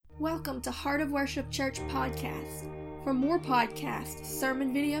Welcome to Heart of Worship Church Podcast. For more podcasts,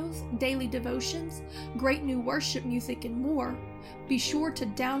 sermon videos, daily devotions, great new worship music, and more, be sure to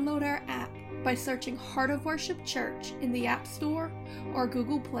download our app by searching Heart of Worship Church in the App Store or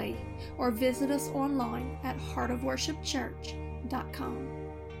Google Play, or visit us online at heartofworshipchurch.com.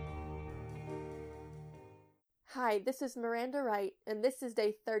 Hi, this is Miranda Wright, and this is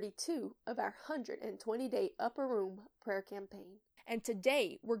day 32 of our 120-day Upper Room prayer campaign. And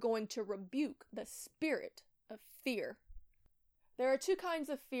today we're going to rebuke the spirit of fear. There are two kinds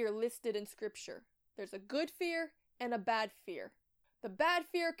of fear listed in Scripture. There's a good fear and a bad fear. The bad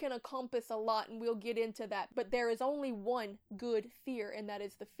fear can encompass a lot, and we'll get into that, but there is only one good fear, and that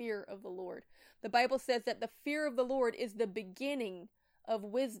is the fear of the Lord. The Bible says that the fear of the Lord is the beginning of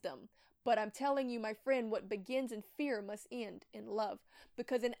wisdom. But I'm telling you, my friend, what begins in fear must end in love.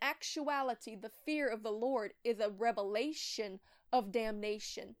 Because in actuality, the fear of the Lord is a revelation of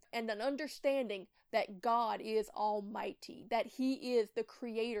damnation and an understanding that God is almighty, that He is the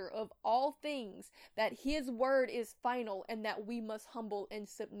creator of all things, that His word is final, and that we must humble and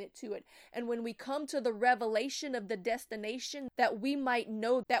submit to it. And when we come to the revelation of the destination, that we might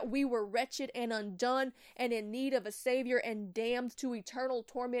know that we were wretched and undone and in need of a Savior and damned to eternal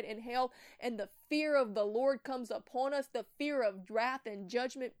torment in hell, and the fear of the Lord comes upon us, the fear of wrath and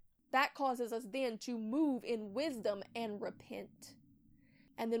judgment, that causes us then to move in wisdom and repent.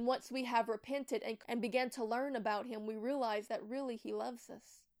 And then once we have repented and began to learn about Him, we realize that really He loves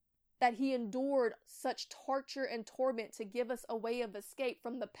us. That He endured such torture and torment to give us a way of escape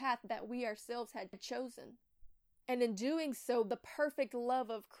from the path that we ourselves had chosen. And in doing so, the perfect love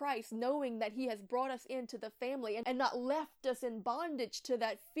of Christ, knowing that He has brought us into the family and not left us in bondage to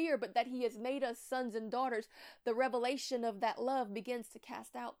that fear, but that He has made us sons and daughters, the revelation of that love begins to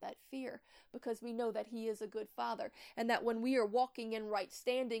cast out that fear, because we know that He is a good Father, and that when we are walking in right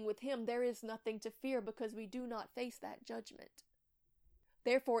standing with Him, there is nothing to fear, because we do not face that judgment.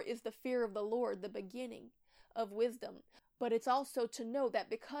 Therefore is the fear of the Lord the beginning of wisdom. But it's also to know that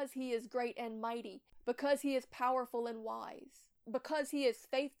because He is great and mighty, because He is powerful and wise, because He is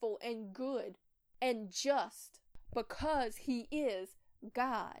faithful and good and just, because He is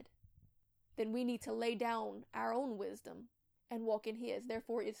God, then we need to lay down our own wisdom and walk in His.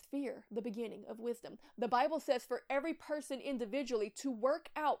 Therefore is fear the beginning of wisdom. The Bible says for every person individually to work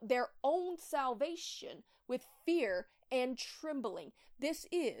out their own salvation with fear and trembling. This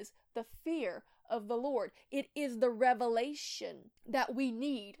is the fear of the Lord. It is the revelation that we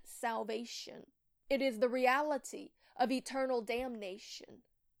need salvation. It is the reality of eternal damnation.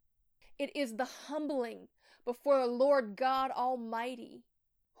 It is the humbling before the Lord God Almighty,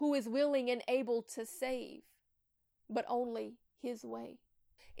 who is willing and able to save, but only His way.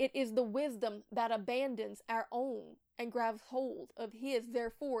 It is the wisdom that abandons our own and grabs hold of His.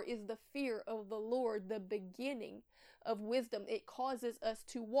 Therefore is the fear of the Lord the beginning of wisdom. It causes us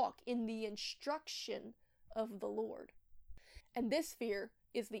to walk in the instruction of the Lord. And this fear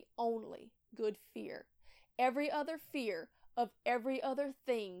is the only good fear. Every other fear of every other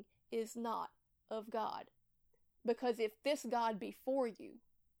thing is not of God. Because if this God be for you,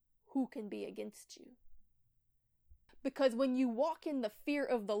 who can be against you? Because when you walk in the fear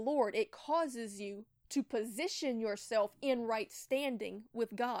of the Lord, it causes you to position yourself in right standing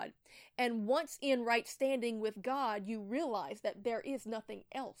with God. And once in right standing with God, you realize that there is nothing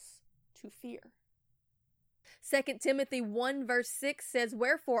else to fear. 2 Timothy 1 verse 6 says,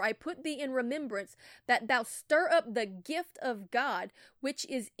 "Wherefore I put thee in remembrance that thou stir up the gift of God which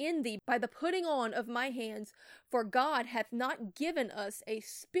is in thee by the putting on of my hands. For God hath not given us a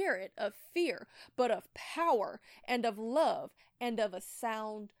spirit of fear, but of power and of love and of a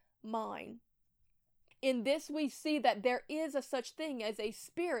sound mind." In this we see that there is a such thing as a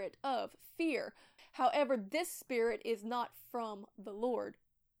spirit of fear. However, this spirit is not from the Lord,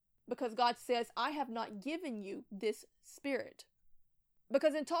 because God says, "I have not given you this spirit."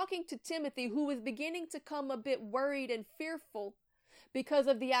 Because in talking to Timothy, who was beginning to come a bit worried and fearful because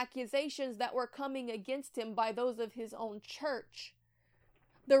of the accusations that were coming against him by those of his own church,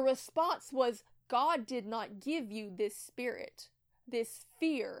 the response was, God did not give you this spirit, this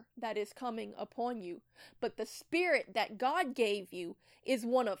fear that is coming upon you. But the spirit that God gave you is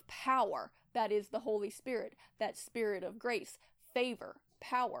one of power. That is the Holy Spirit, that spirit of grace, favor,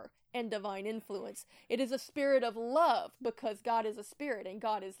 power, and divine influence. It is a spirit of love, because God is a spirit and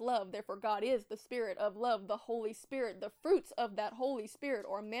God is love. Therefore, God is the spirit of love, the Holy Spirit. The fruits of that Holy Spirit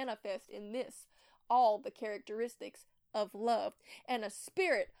are manifest in this, all the characteristics of love, and a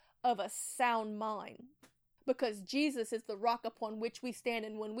spirit of a sound mind. Because Jesus is the rock upon which we stand,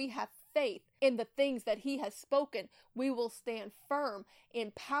 and when we have faith in the things that he has spoken, we will stand firm,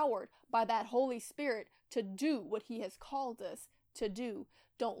 empowered by that Holy Spirit to do what he has called us to do.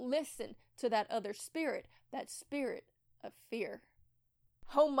 Don't listen to that other spirit, that spirit of fear.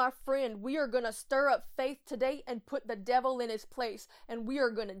 Oh, my friend, we are going to stir up faith today and put the devil in his place, and we are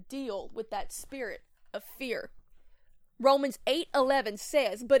going to deal with that spirit of fear. Romans 8:11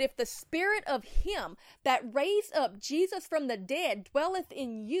 says, "But if the spirit of him that raised up Jesus from the dead dwelleth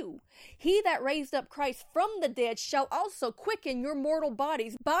in you, he that raised up Christ from the dead shall also quicken your mortal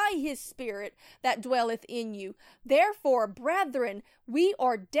bodies by his spirit that dwelleth in you. Therefore, brethren, we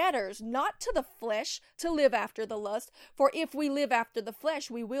are debtors not to the flesh to live after the lust, for if we live after the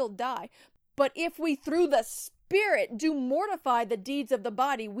flesh, we will die. But if we through the Spirit do mortify the deeds of the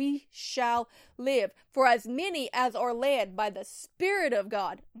body, we shall live. For as many as are led by the Spirit of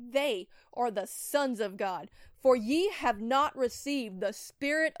God, they are the sons of God. For ye have not received the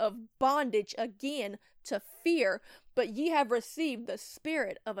spirit of bondage again to fear, but ye have received the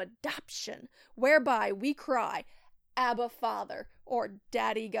spirit of adoption, whereby we cry, Abba, Father, or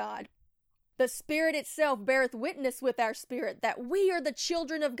Daddy God. The Spirit itself beareth witness with our spirit that we are the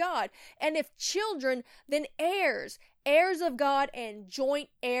children of God. And if children, then heirs, heirs of God and joint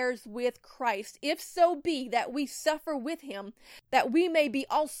heirs with Christ. If so be that we suffer with him, that we may be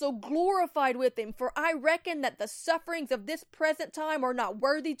also glorified with him. For I reckon that the sufferings of this present time are not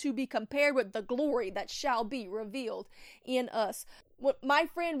worthy to be compared with the glory that shall be revealed in us. My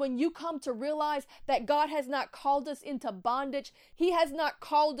friend, when you come to realize that God has not called us into bondage, he has not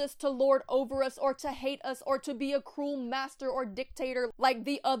called us to lord over us or to hate us or to be a cruel master or dictator like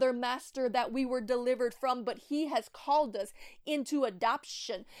the other master that we were delivered from, but he has called us into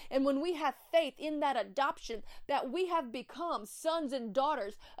adoption. And when we have faith in that adoption, that we have become sons and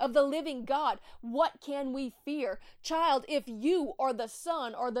daughters of the living God, what can we fear? Child, if you are the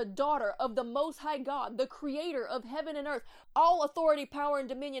son or the daughter of the Most High God, the creator of heaven and earth, all authority, power, and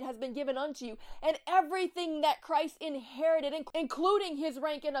dominion has been given unto you, and everything that Christ inherited, including his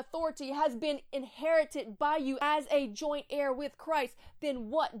rank and authority, has been inherited by you as a joint heir with Christ, then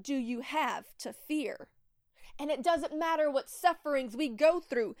what do you have to fear? And it doesn't matter what sufferings we go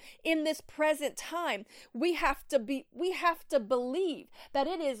through in this present time. We have to believe that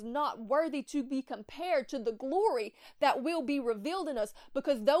it is not worthy to be compared to the glory that will be revealed in us.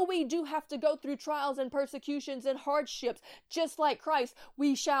 Because though we do have to go through trials and persecutions and hardships, just like Christ,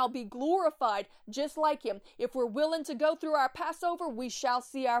 we shall be glorified just like him. If we're willing to go through our Passover, we shall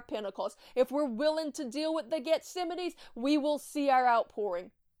see our Pentecost. If we're willing to deal with the Gethsemanes, we will see our outpouring.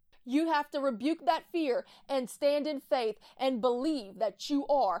 You have to rebuke that fear and stand in faith and believe that you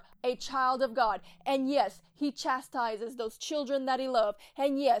are a child of God. And yes, he chastises those children that he loves.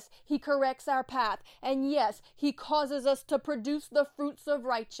 And yes, he corrects our path. And yes, he causes us to produce the fruits of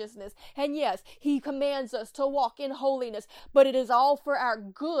righteousness. And yes, he commands us to walk in holiness. But it is all for our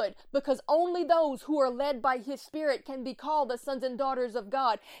good, because only those who are led by his Spirit can be called the sons and daughters of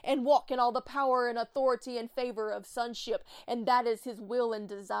God and walk in all the power and authority and favor of sonship. And that is his will and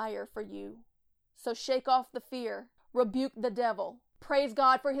desire for you. So shake off the fear, rebuke the devil, praise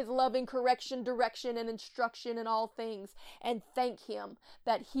God for his loving correction, direction, and instruction in all things, and thank him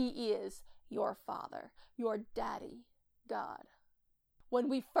that he is your Father, your Daddy God. When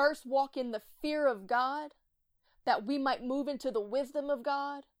we first walk in the fear of God, that we might move into the wisdom of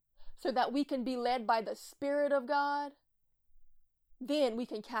God, so that we can be led by the Spirit of God, then we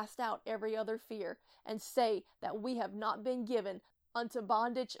can cast out every other fear and say that we have not been given unto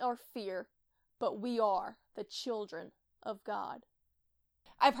bondage or fear, but we are the children of God.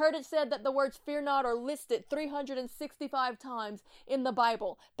 I've heard it said that the words fear not are listed 365 times in the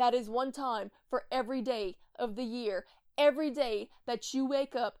Bible. That is one time for every day of the year. Every day that you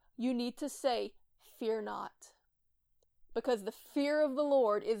wake up, you need to say, fear not. Because the fear of the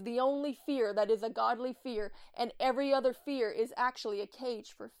Lord is the only fear that is a godly fear, and every other fear is actually a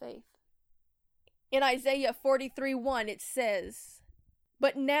cage for faith. In Isaiah 43:1 it says,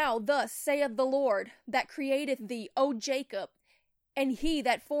 But now thus saith the Lord, that created thee, O Jacob, and he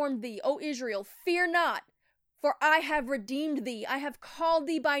that formed thee, O Israel, fear not, for I have redeemed thee, I have called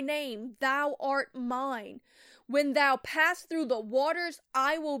thee by name, thou art mine. When thou pass through the waters,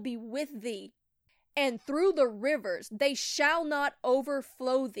 I will be with thee, And through the rivers they shall not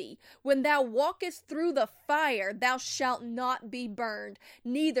overflow thee. When thou walkest through the fire, thou shalt not be burned,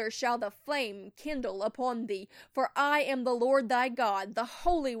 neither shall the flame kindle upon thee. For I am the Lord thy God, the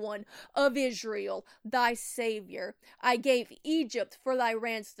Holy One of Israel, thy Savior. I gave Egypt for thy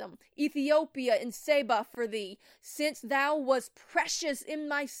ransom, Ethiopia and Seba for thee. Since thou wast precious in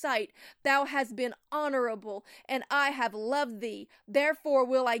my sight, thou hast been honorable, and I have loved thee. Therefore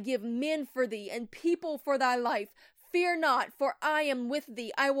will I give men for thee, and people for thy life. Fear not, for I am with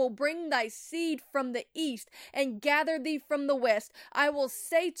thee. I will bring thy seed from the east, and gather thee from the west. I will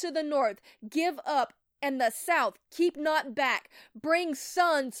say to the north, give up, and the south, keep not back. Bring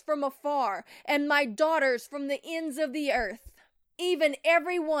sons from afar, and my daughters from the ends of the earth. Even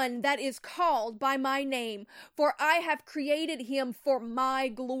every one that is called by my name, for I have created him for my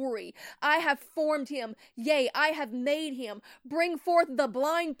glory. I have formed him, yea, I have made him. Bring forth the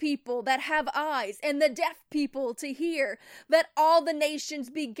blind people that have eyes, and the deaf people to hear. Let all the nations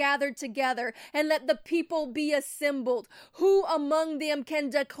be gathered together, and let the people be assembled. Who among them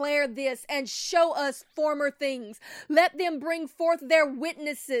can declare this and show us former things? Let them bring forth their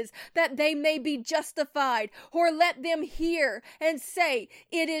witnesses, that they may be justified, or let them hear and say,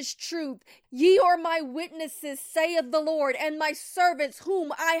 it is truth. Ye are my witnesses, saith the Lord, and my servants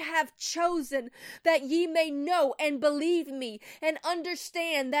whom I have chosen, that ye may know and believe me, and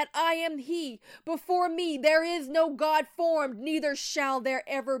understand that I am he. Before me there is no God formed, neither shall there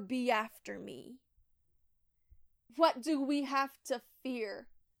ever be after me. What do we have to fear?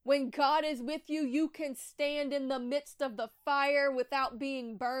 When God is with you, you can stand in the midst of the fire without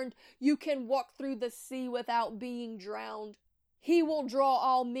being burned. You can walk through the sea without being drowned. He will draw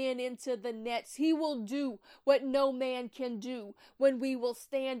all men into the nets. He will do what no man can do when we will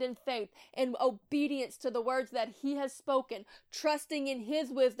stand in faith and obedience to the words that he has spoken, trusting in his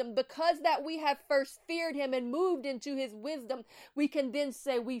wisdom. Because that we have first feared him and moved into his wisdom, we can then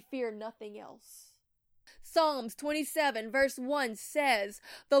say we fear nothing else. Psalms 27 verse 1 says,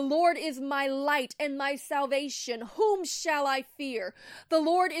 the Lord is my light and my salvation. Whom shall I fear? The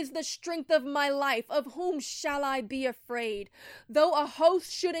Lord is the strength of my life. Of whom shall I be afraid? Though a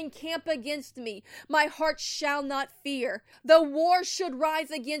host should encamp against me, my heart shall not fear. Though war should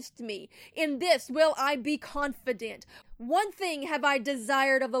rise against me, in this will I be confident. One thing have I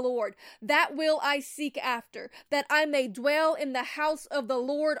desired of the Lord, that will I seek after, that I may dwell in the house of the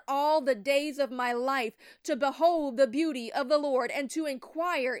Lord all the days of my life, to behold the beauty of the Lord, and to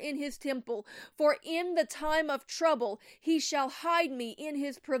inquire in his temple. For in the time of trouble he shall hide me in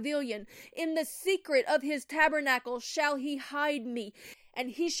his pavilion. In the secret of his tabernacle shall he hide me,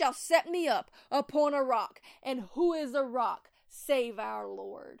 and he shall set me up upon a rock. And who is a rock save our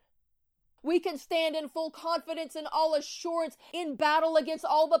Lord? We can stand in full confidence and all assurance in battle against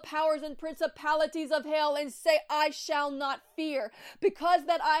all the powers and principalities of hell and say, I shall not fear. Because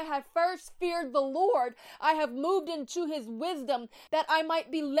that I have first feared the Lord, I have moved into his wisdom, that I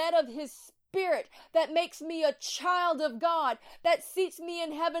might be led of his Spirit, that makes me a child of God, that seats me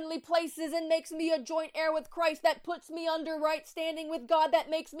in heavenly places and makes me a joint heir with Christ, that puts me under right standing with God, that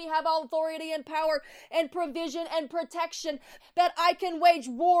makes me have all authority and power and provision and protection, that I can wage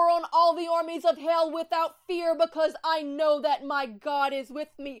war on all the armies of hell without fear, because I know that my God is with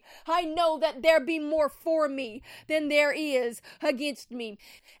me. I know that there be more for me than there is against me.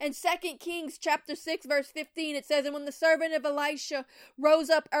 In 2 Kings chapter 6 verse 15 it says, and when the servant of Elisha rose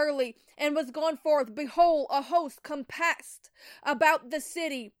up early and was gone forth, behold, a host compassed about the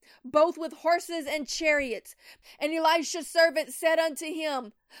city, both with horses and chariots. And Elisha's servant said unto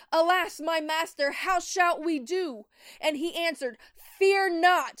him, alas, my master, how shalt we do? And he answered, fear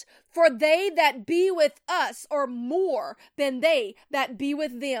not, for they that be with us are more than they that be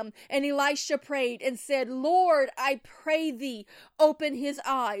with them. And Elisha prayed and said, Lord, I pray thee, open his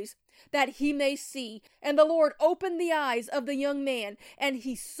eyes, that he may see. And the Lord opened the eyes of the young man, and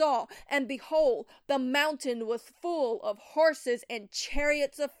he saw, and behold, the mountain was full of horses and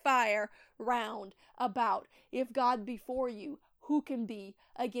chariots of fire round about. If God be for you, who can be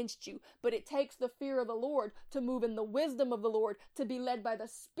against you? But it takes the fear of the Lord to move in the wisdom of the Lord, to be led by the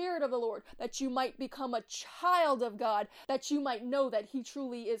Spirit of the Lord, that you might become a child of God, that you might know that he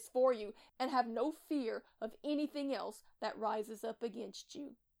truly is for you, and have no fear of anything else that rises up against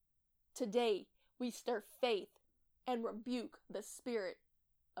you. Today, we stir faith and rebuke the spirit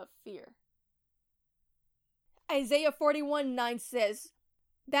of fear. Isaiah 41:9 says,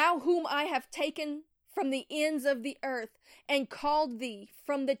 thou whom I have taken from the ends of the earth, and called thee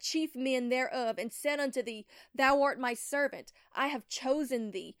from the chief men thereof, and said unto thee, thou art my servant, I have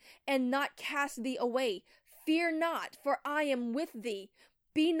chosen thee, and not cast thee away. Fear not, for I am with thee.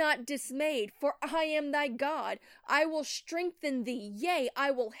 Be not dismayed, for I am thy God. I will strengthen thee, yea,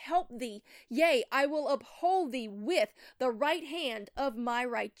 I will help thee, yea, I will uphold thee with the right hand of my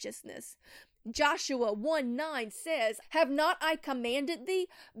righteousness. Joshua 1:9 says, Have not I commanded thee?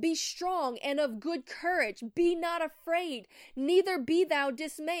 Be strong and of good courage. Be not afraid, neither be thou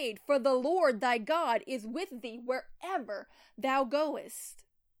dismayed, for the Lord thy God is with thee wherever thou goest.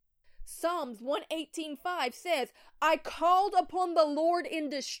 Psalms 118:5 says, I called upon the Lord in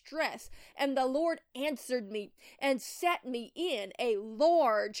distress, and the Lord answered me and set me in a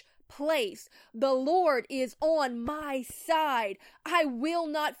large place. The Lord is on my side. I will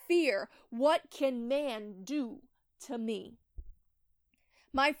not fear. What can man do to me?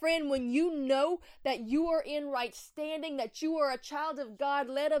 My friend, when you know that you are in right standing, that you are a child of God,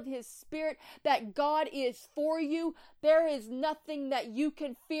 led of his Spirit, that God is for you, there is nothing that you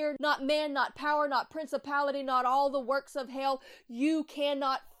can fear, not man, not power, not principality, not all the works of hell. You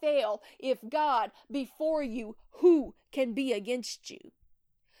cannot fail. If God be for you, who can be against you?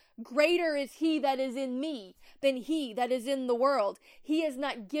 Greater is he that is in me than he that is in the world. He has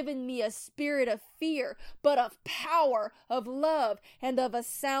not given me a spirit of fear, but of power, of love, and of a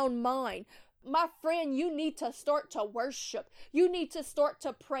sound mind. My friend, you need to start to worship. You need to start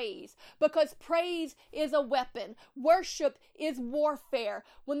to praise, because praise is a weapon. Worship is warfare.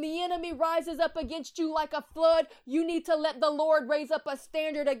 When the enemy rises up against you like a flood, you need to let the Lord raise up a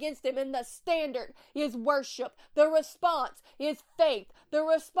standard against him, and the standard is worship. The response is faith. The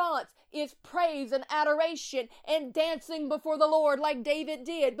response is praise and adoration and dancing before the Lord like David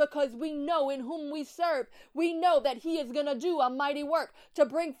did, because we know in whom we serve. We know that he is going to do a mighty work to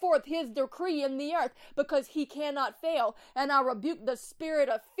bring forth his decree in the earth, because he cannot fail. And I rebuke the spirit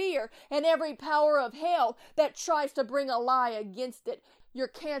of fear and every power of hell that tries to bring a lie against it. You're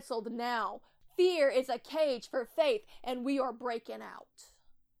canceled now. Fear is a cage for faith, and we are breaking out.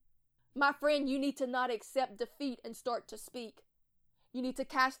 My friend, you need to not accept defeat and start to speak. You need to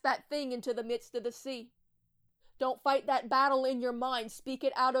cast that thing into the midst of the sea. Don't fight that battle in your mind. Speak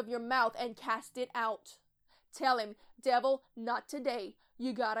it out of your mouth and cast it out. Tell him, devil, not today.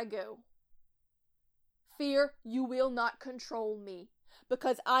 You gotta go. Fear, you will not control me,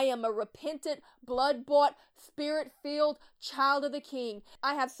 because I am a repentant, blood-bought, spirit-filled child of the King.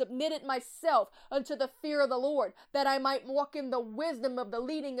 I have submitted myself unto the fear of the Lord, that I might walk in the wisdom of the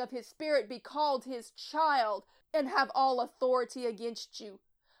leading of his Spirit, be called his child, and have all authority against you.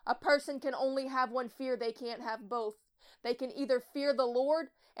 A person can only have one fear. They can't have both. They can either fear the Lord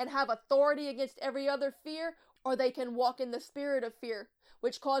and have authority against every other fear, or they can walk in the spirit of fear,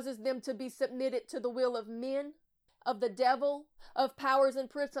 which causes them to be submitted to the will of men, of the devil, of powers and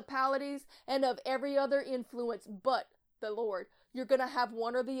principalities, and of every other influence but the Lord. You're going to have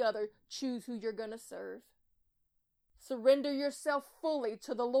one or the other. Choose who you're going to serve. Surrender yourself fully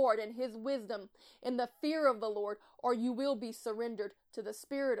to the Lord and his wisdom in the fear of the Lord, or you will be surrendered to the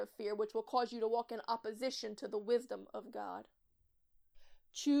spirit of fear, which will cause you to walk in opposition to the wisdom of God.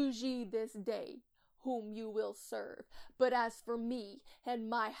 Choose ye this day whom you will serve. But as for me and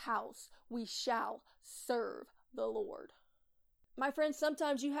my house, we shall serve the Lord. My friends,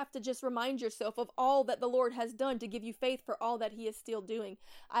 sometimes you have to just remind yourself of all that the Lord has done to give you faith for all that he is still doing.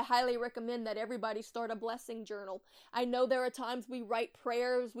 I highly recommend that everybody start a blessing journal. I know there are times we write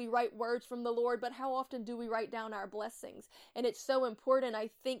prayers, we write words from the Lord, but how often do we write down our blessings? And it's so important, I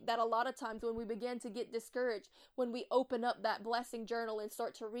think, that a lot of times when we begin to get discouraged, when we open up that blessing journal and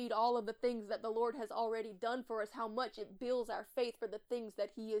start to read all of the things that the Lord has already done for us, how much it builds our faith for the things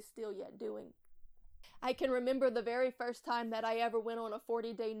that he is still yet doing. I can remember the very first time that I ever went on a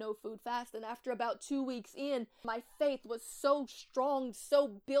 40-day no food fast, and after about 2 weeks in, my faith was so strong,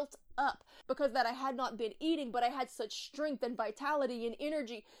 so built up, because that I had not been eating, but I had such strength and vitality and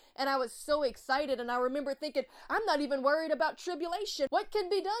energy, and I was so excited. And I remember thinking, I'm not even worried about tribulation. What can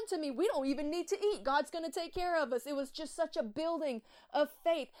be done to me? We don't even need to eat. God's going to take care of us. It was just such a building of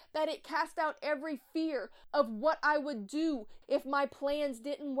faith that it cast out every fear of what I would do if my plans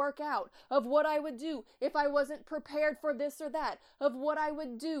didn't work out, of what I would do if I wasn't prepared for this or that, of what I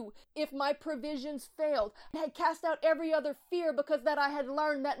would do if my provisions failed. It had cast out every other fear, because that I had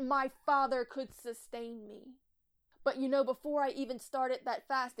learned that my Father could sustain me. But you know, before I even started that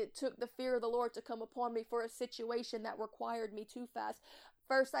fast, it took the fear of the Lord to come upon me for a situation that required me to fast.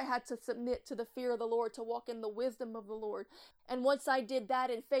 First, I had to submit to the fear of the Lord, to walk in the wisdom of the Lord. And once I did that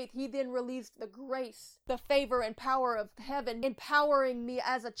in faith, he then released the grace, the favor and power of heaven, empowering me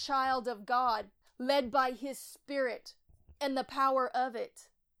as a child of God, led by his Spirit and the power of it,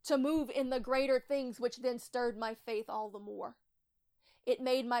 to move in the greater things, which then stirred my faith all the more. It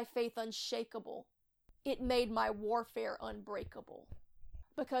made my faith unshakable. It made my warfare unbreakable.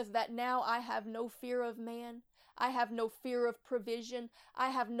 because that now I have no fear of man. I have no fear of provision. I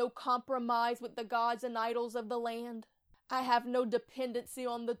have no compromise with the gods and idols of the land. I have no dependency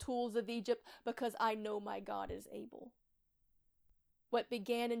on the tools of Egypt because I know my God is able. What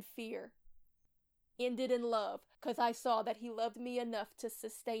began in fear ended in love because I saw that he loved me enough to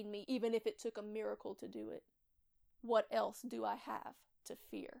sustain me even if it took a miracle to do it. What else do I have to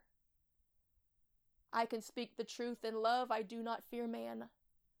fear? I can speak the truth in love. I do not fear man.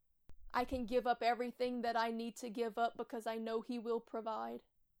 I can give up everything that I need to give up because I know he will provide.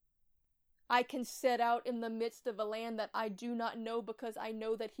 I can set out in the midst of a land that I do not know because I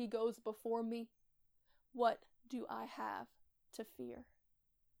know that he goes before me. What do I have to fear?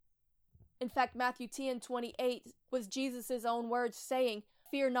 In fact, Matthew 10:28 was Jesus' own words saying,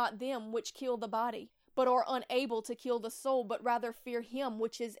 "Fear not them which kill the body, but are unable to kill the soul, but rather fear him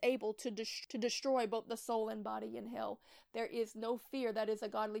which is able to destroy both the soul and body in hell." There is no fear that is a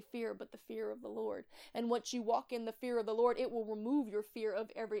godly fear but the fear of the Lord. And once you walk in the fear of the Lord, it will remove your fear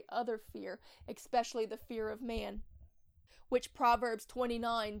of every other fear, especially the fear of man, which Proverbs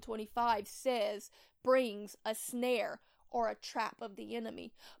 29:25 says brings a snare or a trap of the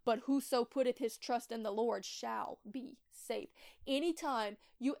enemy. But whoso putteth his trust in the Lord shall be safe. Anytime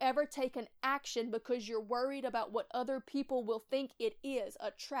you ever take an action because you're worried about what other people will think, it is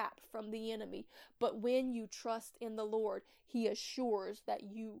a trap from the enemy. But when you trust in the Lord, he assures that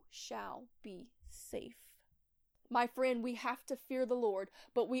you shall be safe. My friend, we have to fear the Lord,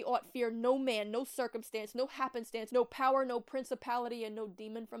 but we ought fear no man, no circumstance, no happenstance, no power, no principality, and no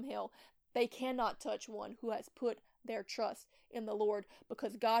demon from hell. They cannot touch one who has put their trust in the Lord,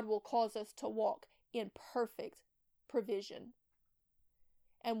 because God will cause us to walk in perfect provision.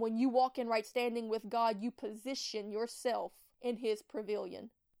 And when you walk in right standing with God, you position yourself in his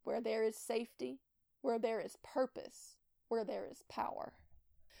pavilion, where there is safety, where there is purpose, where there is power.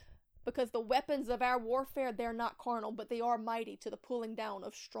 Because the weapons of our warfare, they're not carnal, but they are mighty to the pulling down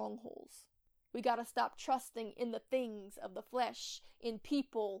of strongholds. We got to stop trusting in the things of the flesh, in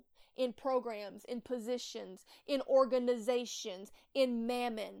people, in programs, in positions, in organizations, in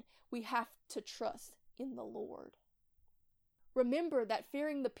mammon. We have to trust in the Lord. Remember that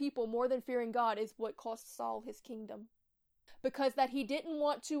fearing the people more than fearing God is what cost Saul his kingdom. Because that he didn't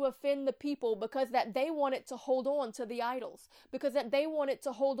want to offend the people, because that they wanted to hold on to the idols, because that they wanted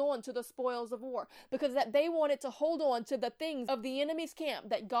to hold on to the spoils of war, because that they wanted to hold on to the things of the enemy's camp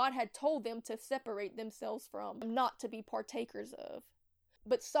that God had told them to separate themselves from, not to be partakers of.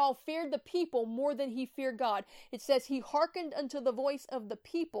 But Saul feared the people more than he feared God. It says he hearkened unto the voice of the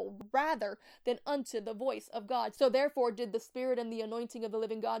people rather than unto the voice of God. So therefore did the spirit and the anointing of the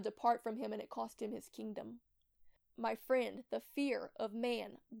living God depart from him, and it cost him his kingdom. My friend, the fear of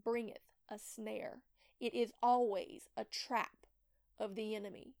man bringeth a snare. It is always a trap of the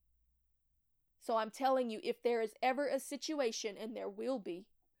enemy. So I'm telling you, if there is ever a situation, and there will be,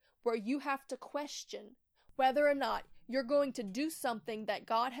 where you have to question whether or not you're going to do something that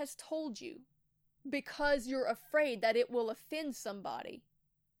God has told you because you're afraid that it will offend somebody,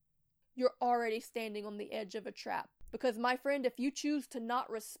 you're already standing on the edge of a trap. Because my friend, if you choose to not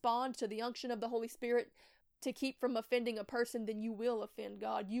respond to the unction of the Holy Spirit to keep from offending a person, then you will offend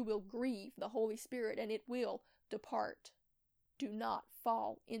God. You will grieve the Holy Spirit, and it will depart. Do not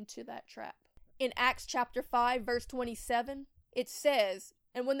fall into that trap. In Acts chapter 5, verse 27, it says,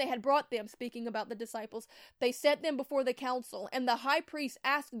 "And when they had brought them," speaking about the disciples, "they set them before the council, and the high priest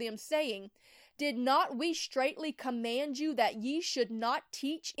asked them, saying, Did not we straitly command you that ye should not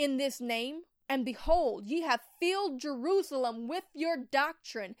teach in this name? And behold, ye have filled Jerusalem with your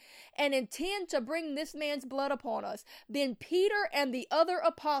doctrine, and intend to bring this man's blood upon us. Then Peter and the other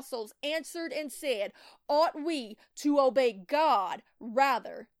apostles answered and said, Ought we to obey God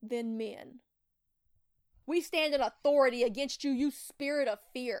rather than men?" We stand in authority against you, you spirit of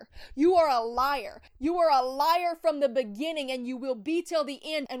fear. You are a liar. You are a liar from the beginning, and you will be till the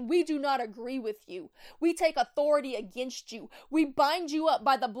end, and we do not agree with you. We take authority against you. We bind you up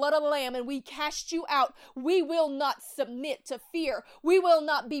by the blood of the Lamb, and we cast you out. We will not submit to fear. We will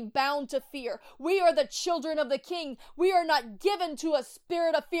not be bound to fear. We are the children of the King. We are not given to a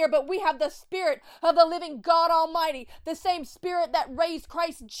spirit of fear, but we have the Spirit of the living God Almighty, the same Spirit that raised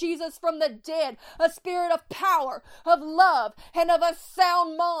Christ Jesus from the dead, a spirit spirit of power, of love, and of a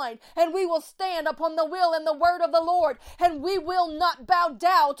sound mind. And we will stand upon the will and the word of the Lord. And we will not bow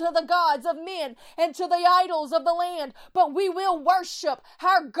down to the gods of men and to the idols of the land, but we will worship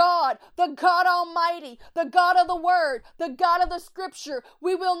our God, the God Almighty, the God of the Word, the God of the Scripture.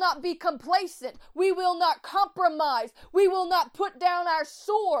 We will not be complacent. We will not compromise. We will not put down our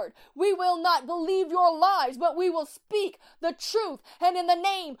sword. We will not believe your lies, but we will speak the truth. And in the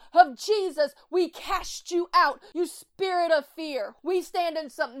name of Jesus, we cast you out, you spirit of fear. We stand in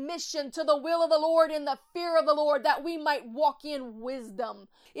submission to the will of the Lord in the fear of the Lord, that we might walk in wisdom.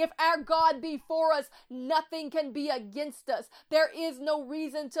 If our God be for us, nothing can be against us. There is no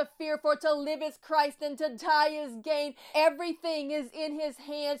reason to fear, for to live is Christ and to die is gain. Everything is in his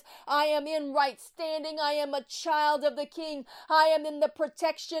hands. I am in right standing. I am a child of the King. I am in the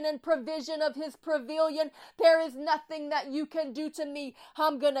protection and provision of his pavilion. There is nothing that you can do to me.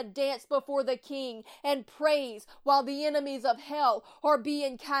 I'm going to dance before the King and praise while the enemies of hell are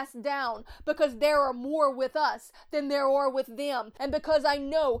being cast down, because there are more with us than there are with them. And because I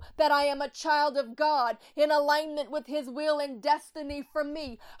know that I am a child of God in alignment with his will and destiny for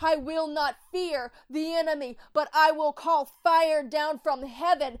me, I will not fear the enemy, but I will call fire down from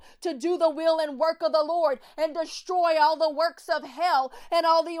heaven to do the will and work of the Lord and destroy all the works of hell and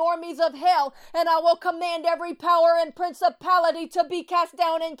all the armies of hell. And I will command every power and principality to be cast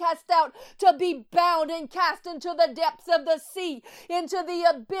down and cast out, to be bound and cast into the depths of the sea, into the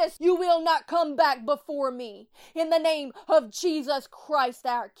abyss. You will not come back before me. In the name of Jesus Christ,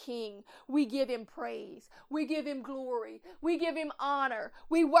 our King, we give him praise. We give him glory. We give him honor.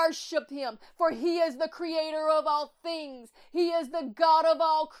 We worship him, for he is the creator of all things. He is the God of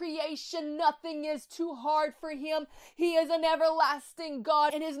all creation. Nothing is too hard for him. He is an everlasting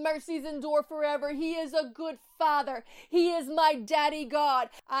God, and his mercies endure forever. He is a good Father. He is my daddy God.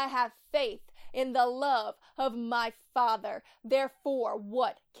 I have faith in the love of my Father. Therefore,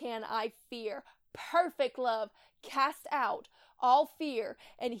 what can I fear? Perfect love casts out all fear,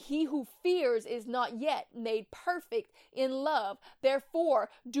 and he who fears is not yet made perfect in love. Therefore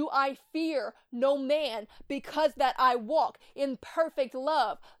do I fear no man, because that I walk in perfect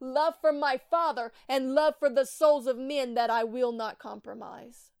love, love for my Father and love for the souls of men, that I will not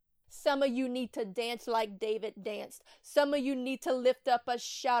compromise. Some of you need to dance like David danced. Some of you need to lift up a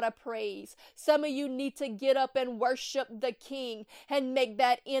shout of praise. Some of you need to get up and worship the King and make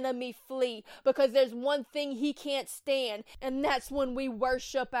that enemy flee, because there's one thing he can't stand, and that's when we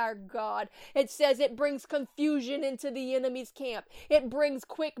worship our God. It says it brings confusion into the enemy's camp. It brings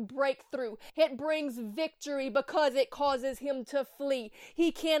quick breakthrough. It brings victory because it causes him to flee.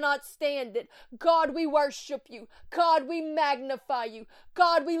 He cannot stand it. God, we worship you. God, we magnify you.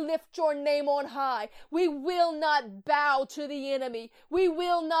 God, we lift your name on high. We will not bow to the enemy. We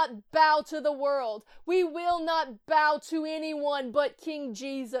will not bow to the world. We will not bow to anyone but King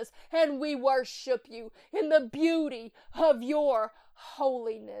Jesus. And we worship you in the beauty of your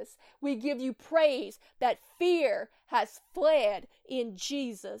holiness. We give you praise that fear has fled in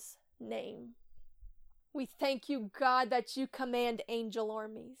Jesus' name. We thank you, God, that you command angel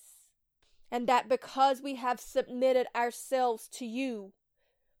armies, and that because we have submitted ourselves to you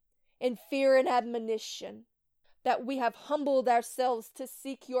in fear and admonition, that we have humbled ourselves to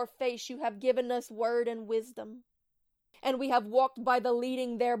seek your face, you have given us word and wisdom, and we have walked by the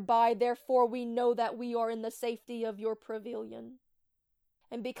leading thereby. Therefore we know that we are in the safety of your pavilion.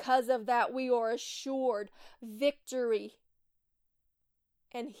 And because of that, we are assured victory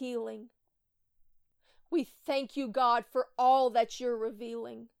and healing. We thank you, God, for all that you're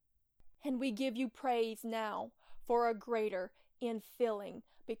revealing. And we give you praise now for a greater infilling,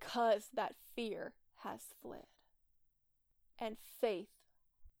 because that fear has fled. And faith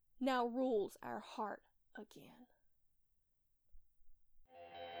now rules our heart again.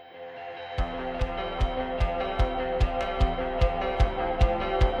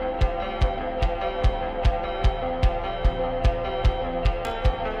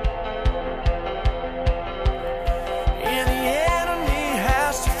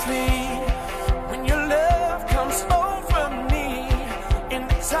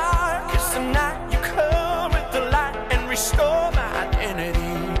 Restore my identity.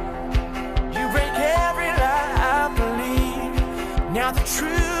 You break every lie I believe. Now the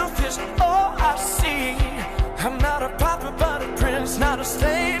truth is all I see. I'm not a prophet but a prince, not a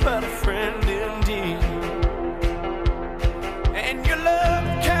slave but a friend indeed. And your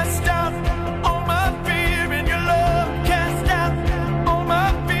love cast out all my fear, and your love cast out all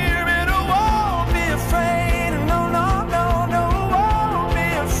my fear, and I won't be afraid. No, no, no, no, won't be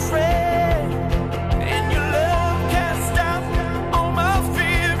afraid. And your love cast out all my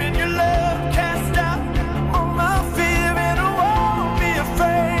fear, and your love cast out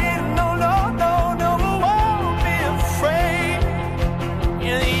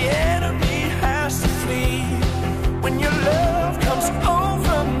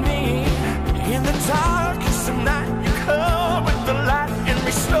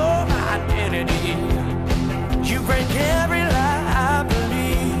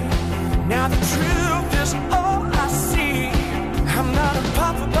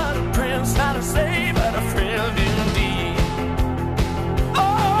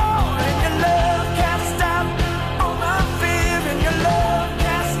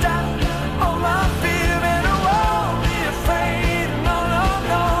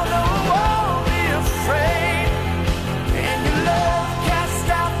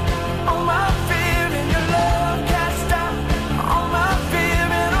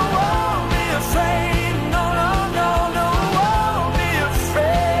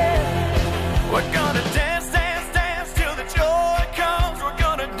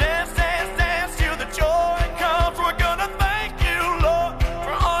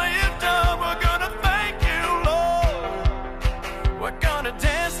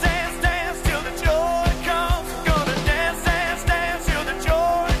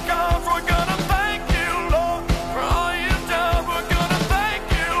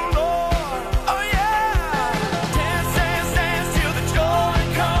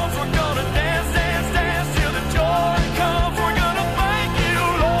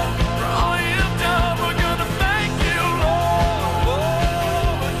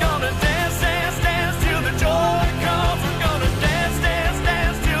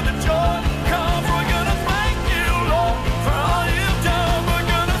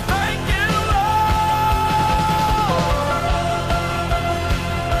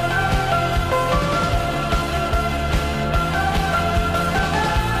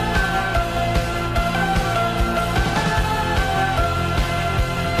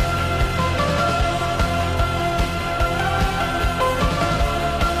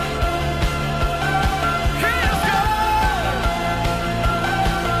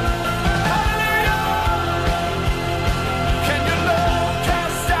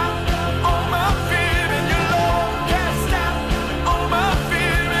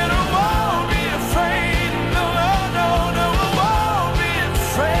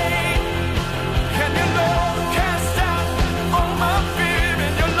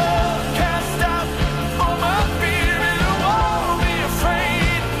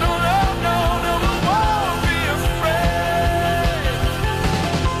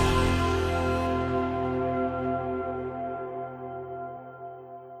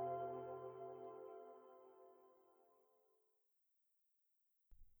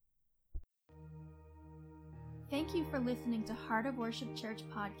Thank you for listening to Heart of Worship Church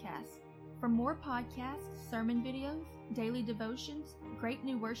podcast. For more podcasts, sermon videos, daily devotions, great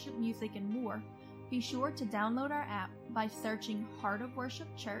new worship music, and more, be sure to download our app by searching Heart of Worship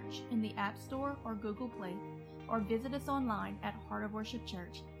Church in the App Store or Google Play, or visit us online at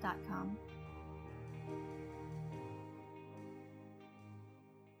heartofworshipchurch.com.